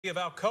City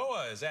of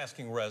Alcoa is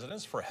asking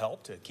residents for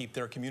help to keep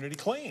their community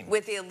clean.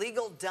 With the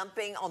illegal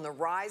dumping on the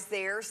rise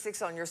there,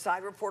 6 on Your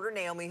Side reporter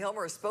Naomi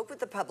Hilmer spoke with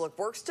the Public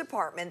Works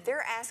Department.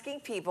 They're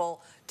asking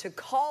people to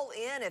call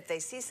in if they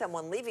see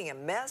someone leaving a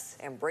mess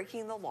and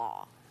breaking the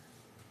law.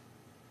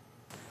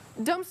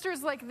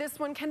 Dumpsters like this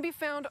one can be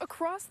found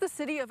across the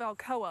city of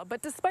Alcoa,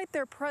 but despite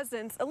their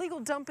presence, illegal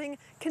dumping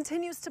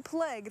continues to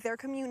plague their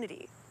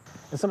community.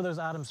 And some of those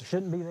items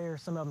shouldn't be there.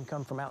 Some of them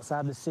come from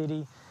outside the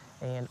city.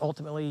 And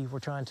ultimately, we're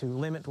trying to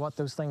limit what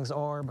those things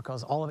are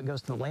because all of it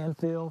goes to the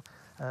landfill,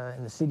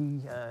 and the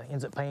city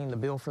ends up paying the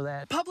bill for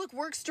that. Public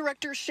Works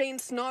Director Shane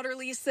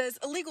Snodderly says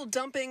illegal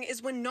dumping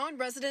is when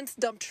non-residents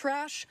dump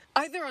trash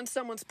either on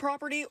someone's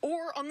property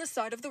or on the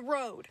side of the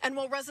road. And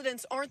while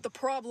residents aren't the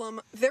problem,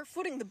 they're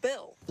footing the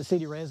bill. The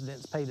city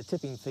residents pay the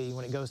tipping fee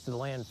when it goes to the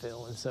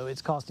landfill, and so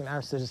it's costing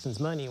our citizens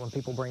money when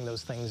people bring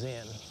those things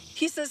in.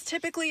 He says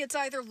typically it's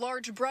either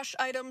large brush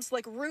items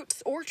like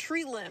roots or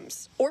tree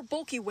limbs, or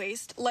bulky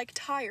waste like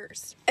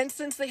tires. And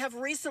since they have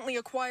recently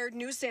acquired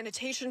new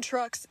sanitation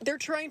trucks, they're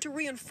trying to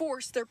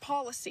reinforce their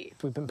policy.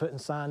 We've been putting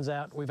signs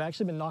out. We've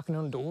actually been knocking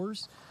on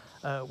doors.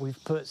 We've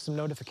put some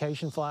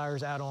notification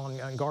flyers out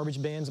on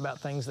garbage bins about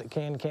things that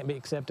can and can't be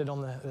accepted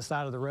on the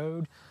side of the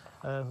road.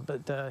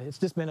 But it's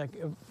just been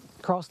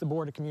across the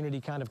board a community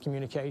kind of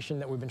communication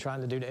that we've been trying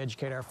to do to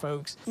educate our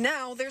folks.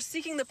 Now they're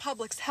seeking the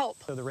public's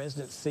help. So the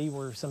residents see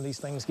where some of these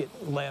things get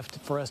left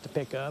for us to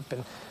pick up,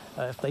 and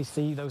if they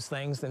see those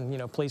things,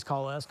 then please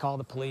call us, call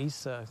the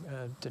police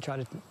to try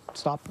to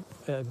stop,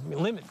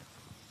 limit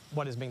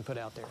what is being put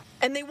out there.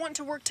 And they want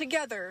to work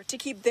together to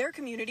keep their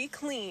community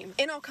clean.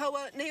 In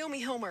Alcoa,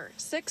 Naomi Hilmer,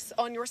 6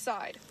 on Your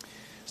Side.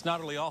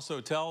 Snodderly also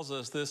tells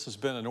us this has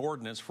been an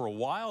ordinance for a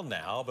while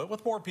now, but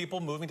with more people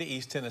moving to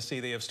East Tennessee,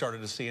 they have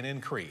started to see an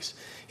increase.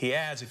 He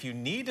adds, if you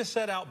need to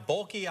set out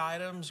bulky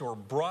items or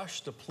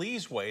brush, to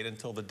please wait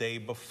until the day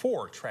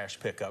before trash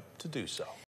pickup to do so.